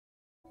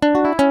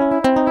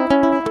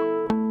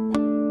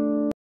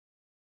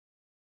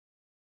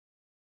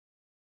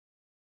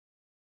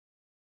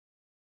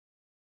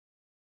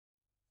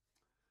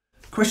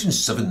Question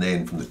 7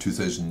 then from the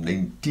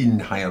 2019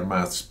 Higher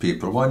Maths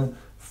Paper 1,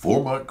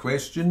 4-mark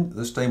question,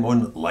 this time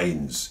on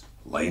lines.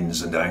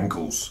 Lines and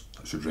angles.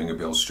 That should ring a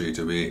bell straight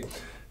away.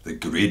 The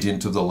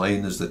gradient of the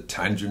line is the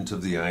tangent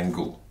of the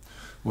angle.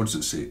 What does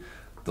it say?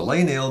 The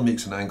line L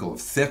makes an angle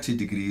of 30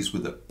 degrees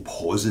with the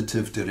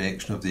positive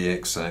direction of the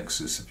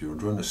x-axis. If you were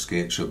drawing a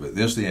sketch of it,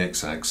 there's the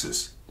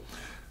x-axis.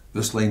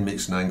 This line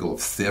makes an angle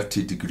of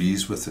 30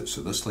 degrees with it,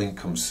 so this line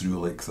comes through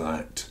like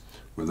that,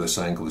 where this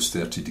angle is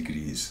 30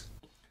 degrees.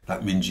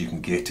 That means you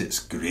can get its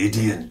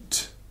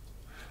gradient.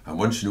 And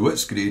once you know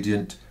its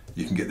gradient,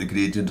 you can get the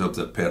gradient of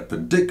the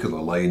perpendicular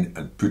line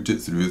and put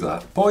it through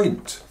that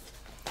point.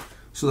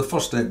 So the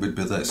first step would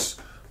be this.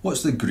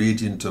 What's the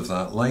gradient of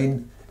that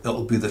line?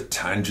 It'll be the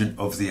tangent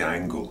of the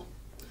angle.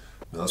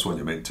 Now that's one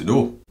you're meant to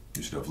know.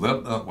 You should have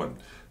learnt that one.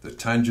 The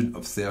tangent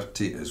of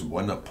 30 is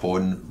 1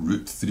 upon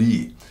root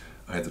 3,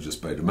 either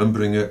just by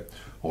remembering it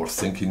or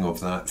thinking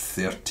of that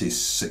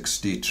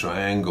 30-60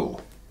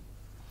 triangle.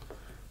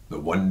 The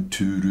 1,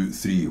 2, root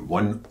 3,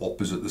 1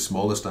 opposite the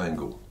smallest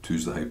angle, 2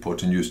 is the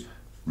hypotenuse,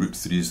 root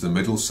 3 is the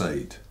middle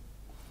side.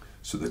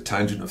 So the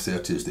tangent of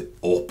 30 is the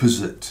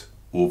opposite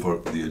over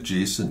the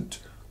adjacent,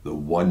 the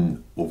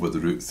 1 over the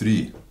root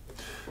 3.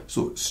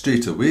 So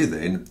straight away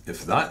then,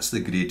 if that's the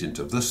gradient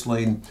of this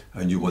line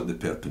and you want the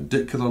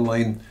perpendicular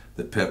line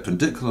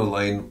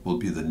will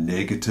be the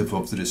negative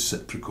of the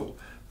reciprocal,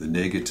 the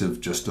negative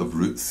just of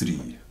root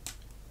 3.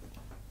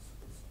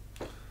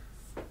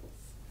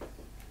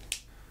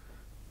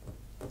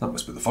 That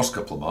must be the first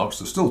couple of marks.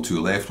 There's still 2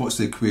 left. What's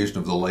the equation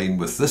of the line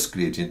with this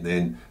gradient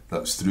then?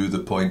 That's through the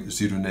point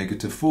 0,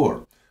 negative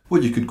 4.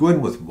 Well, you could go in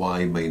with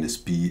y minus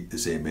b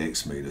is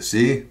mx minus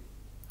a.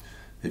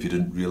 If you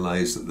didn't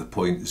realise that the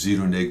point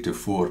 0, negative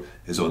 4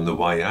 is on the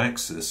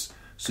y-axis,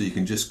 so you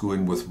can just go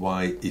in with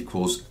y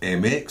equals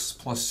mx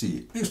plus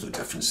c. Makes no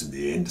difference in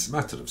the end. It's a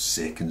matter of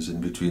seconds in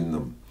between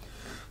them.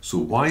 So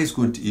y is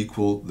going to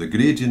equal, the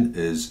gradient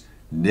is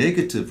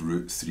negative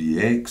root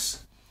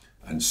 3x,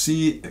 and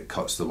c, it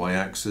cuts the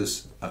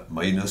y-axis at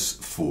minus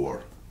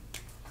 4.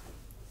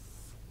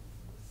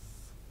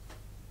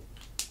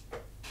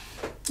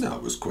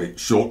 That was quite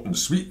short and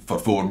sweet for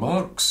 4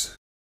 marks.